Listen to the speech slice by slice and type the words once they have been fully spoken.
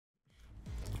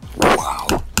Wow.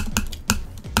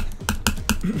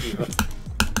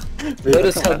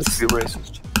 Notice how That's too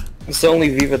racist. it's only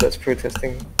Viva that's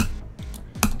protesting.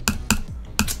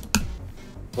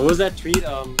 What was that tweet?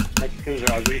 Mexicans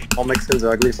are ugly. All Mexicans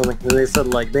are ugly or something. And they said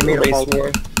like they made a Race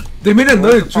war. They made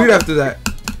another tweet after that.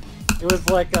 It was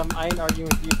like I ain't arguing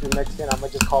with you if you're Mexican. I'm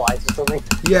gonna just call ICE or something.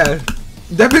 Yeah.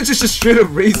 That bitch is just straight up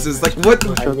racist. Like what?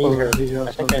 I need her.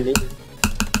 I think I need her.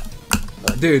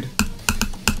 Dude.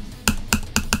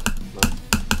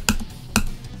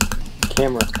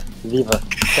 Camera. Viva.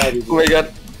 Saudi. Oh my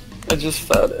god. I just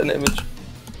found an image.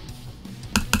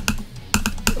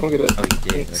 I'm gonna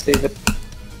save it.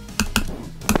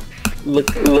 Look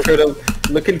at him.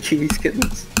 Look at Kiwi's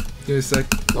kittens. Give me a sec.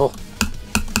 Oh.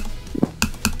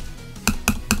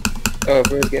 Oh,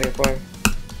 bro's getting far.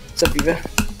 What's up, Viva?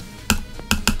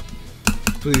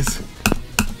 Please.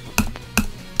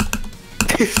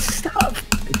 Stop.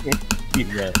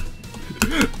 Yeah.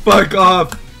 Fuck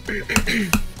off.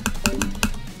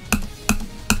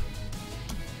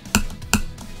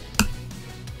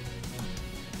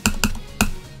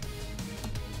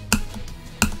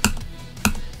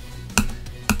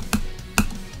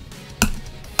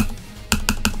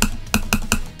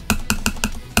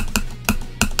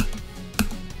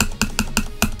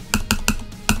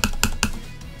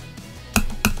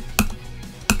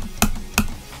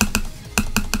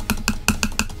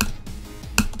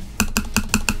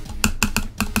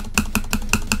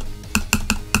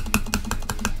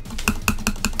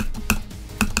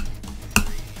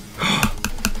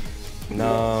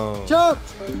 No. Choke!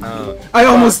 I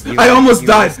almost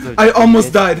died. I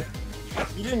almost died.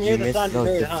 You didn't You hear the missed sound you the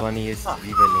made, huh? funniest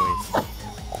Viva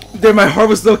noise. Dude, my heart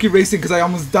was low-key racing because I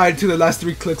almost died to the last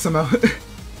 3 clicks somehow.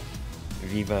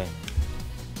 Viva,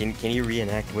 can you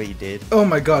reenact what you did? Oh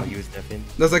my god. While he was deafened?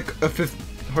 That's like a 5th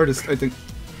hardest, I think.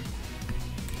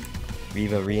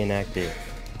 Viva, reenact it.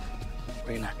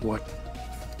 Reenact what?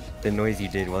 The noise you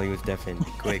did while he was deafened.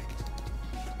 Quick.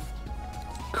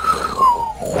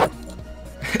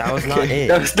 That was not it.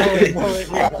 That was not it.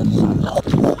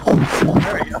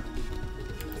 There we go.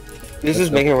 This is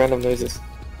making random noises.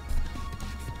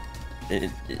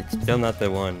 It's still not the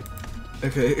one.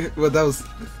 Okay, well that was...